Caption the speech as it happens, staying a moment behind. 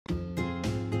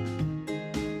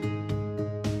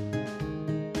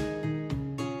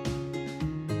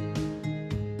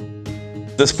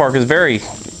This park is very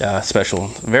special,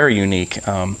 very unique.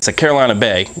 It's a Carolina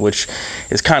Bay, which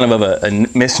is kind of a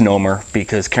misnomer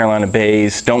because Carolina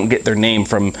Bays don't get their name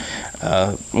from,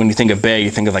 when you think of bay, you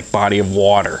think of like body of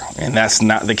water, and that's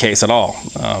not the case at all.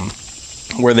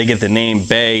 Where they get the name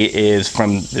bay is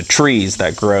from the trees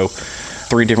that grow.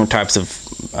 3 different types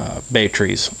of bay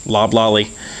trees: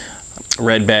 loblolly,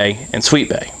 red bay, and sweet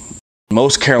bay.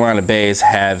 Most Carolina bays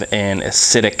have an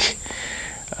acidic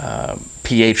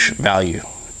pH value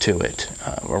to it,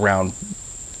 around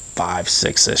 5,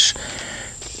 6-ish.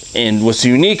 And what's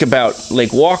unique about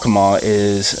Lake Waccamaw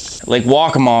is Lake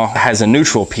Waccamaw has a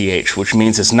neutral pH, which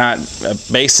means it's not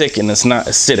basic and it's not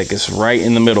acidic. It's right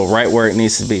in the middle, right where it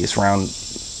needs to be. It's around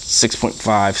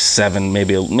 6.5, 7,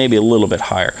 maybe a little bit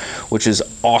higher, which is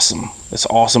awesome. It's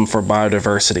awesome for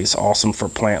biodiversity. It's awesome for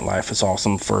plant life. It's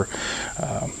awesome for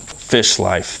fish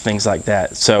life, things like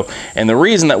that. So, and the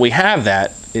reason that we have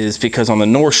that is because on the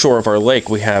north shore of our lake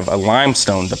we have a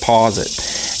limestone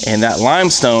deposit, and that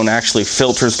limestone actually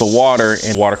filters the water,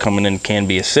 and water coming in can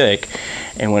be acidic,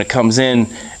 and when it comes in,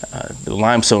 the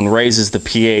limestone raises the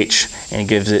pH and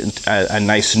gives it a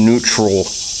nice neutral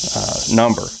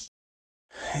number.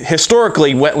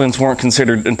 Historically, wetlands weren't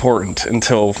considered important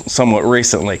until somewhat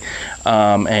recently,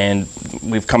 and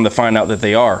we've come to find out that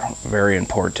they are very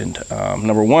important.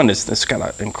 Number one is it's got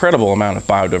an incredible amount of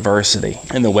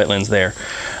biodiversity in the wetlands there.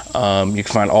 You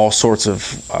can find all sorts of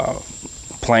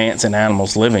plants and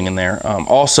animals living in there.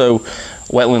 Also,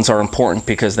 wetlands are important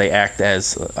because they act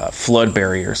as flood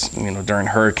barriers, you know, during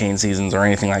hurricane seasons or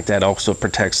anything like that. Also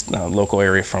protects local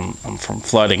area from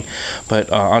flooding. But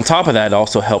on top of that, it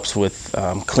also helps with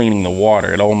cleaning the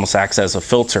water. It almost acts as a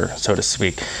filter, so to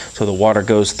speak. So the water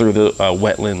goes through the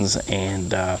wetlands,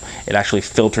 and it actually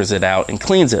filters it out and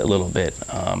cleans it a little bit.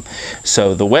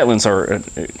 So the wetlands are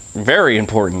a very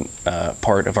important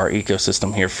part of our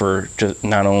ecosystem here for just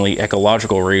not only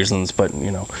ecological reasons, but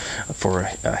you know, for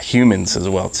humans as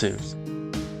well too.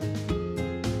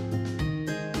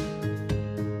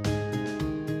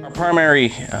 Our primary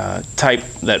type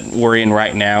that we're in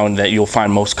right now and that you'll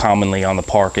find most commonly on the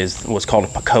park is what's called a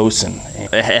pocosin.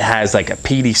 It has like a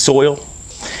peaty soil,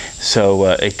 so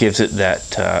it gives it that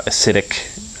acidic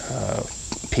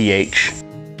pH.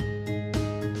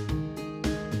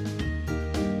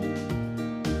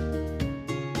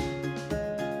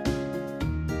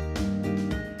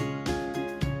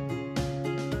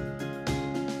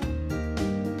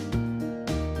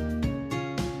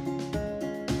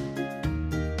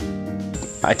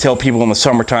 I tell people in the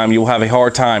summertime you'll have a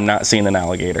hard time not seeing an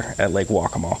alligator at Lake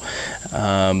Waccamaw.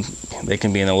 They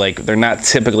can be in the lake. They're not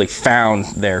typically found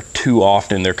there too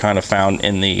often. They're kind of found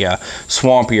in the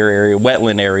swampier area,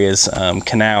 wetland areas,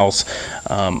 canals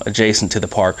adjacent to the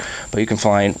park. But you can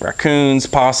find raccoons,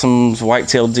 possums,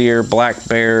 white-tailed deer, black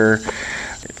bear,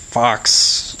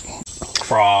 fox,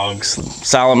 frogs,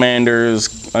 salamanders,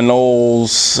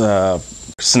 anoles,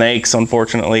 snakes,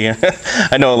 unfortunately.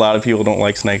 I know a lot of people don't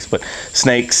like snakes, but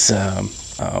snakes,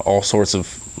 all sorts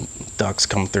of ducks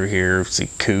come through here. See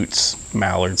coots,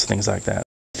 mallards, things like that.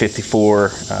 54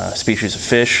 species of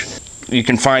fish. You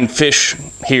can find fish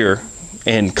here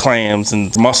and clams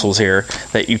and mussels here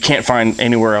that you can't find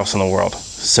anywhere else in the world.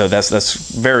 So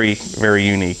that's very, very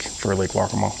unique for Lake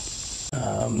Waccamaw.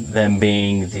 Them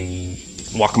being the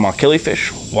Waccamaw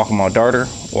killifish, Waccamaw darter,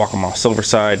 Waccamaw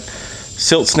silverside,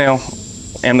 silt snail,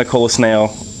 Amnicola snail,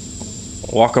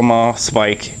 Waccamaw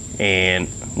spike, and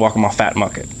Waccamaw fat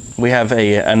mucket. We have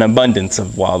an abundance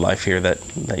of wildlife here that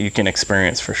you can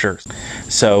experience for sure.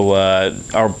 So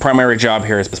our primary job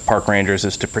here as park rangers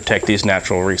is to protect these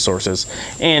natural resources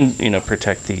and, you know,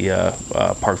 protect the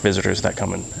park visitors that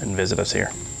come and visit us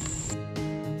here.